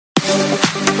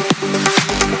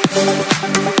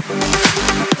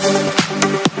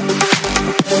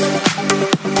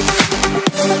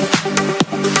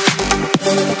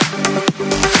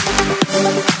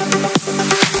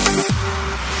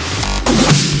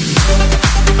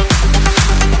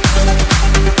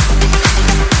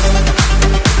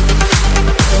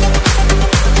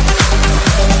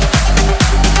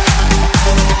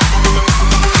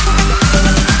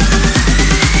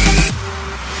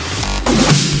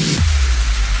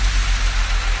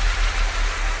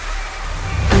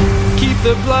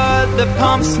The blood that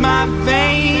pumps my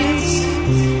veins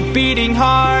beating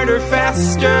harder,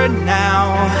 faster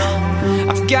now.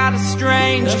 I've got a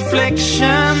strange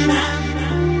affliction.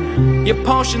 Your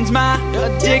potion's my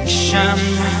addiction.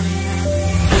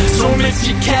 So mix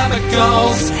your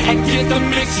chemicals and get the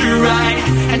mixture right,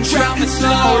 and drown me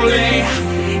slowly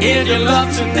in your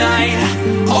love tonight.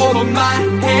 Over my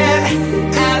head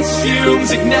as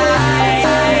fumes ignite.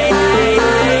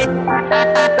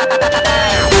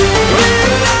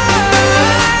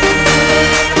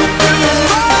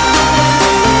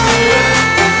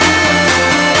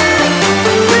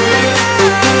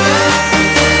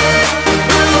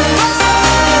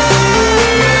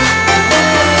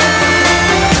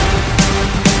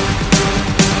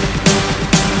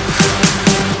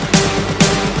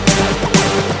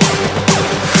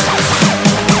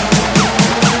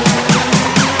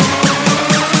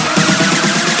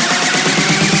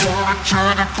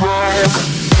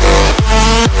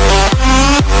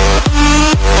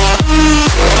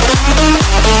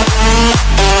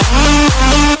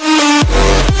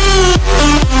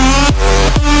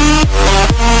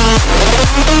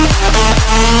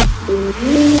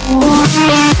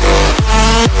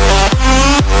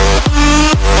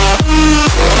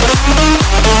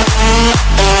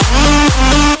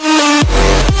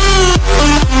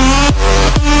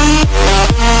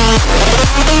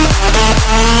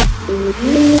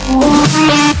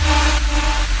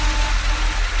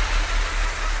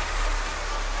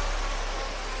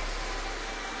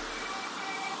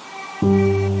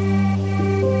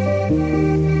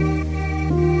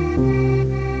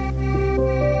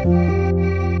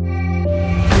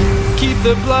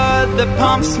 The blood that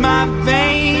pumps my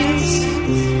veins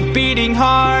beating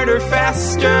harder,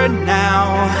 faster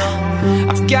now.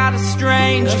 I've got a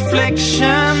strange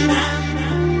affliction.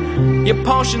 Your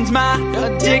potion's my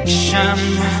addiction.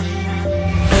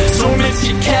 So mix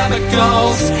your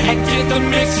chemicals and get the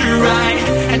mixture right,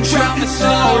 and drown me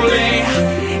slowly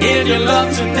in your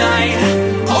love tonight.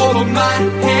 Over my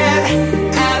head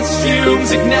as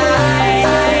fumes ignite.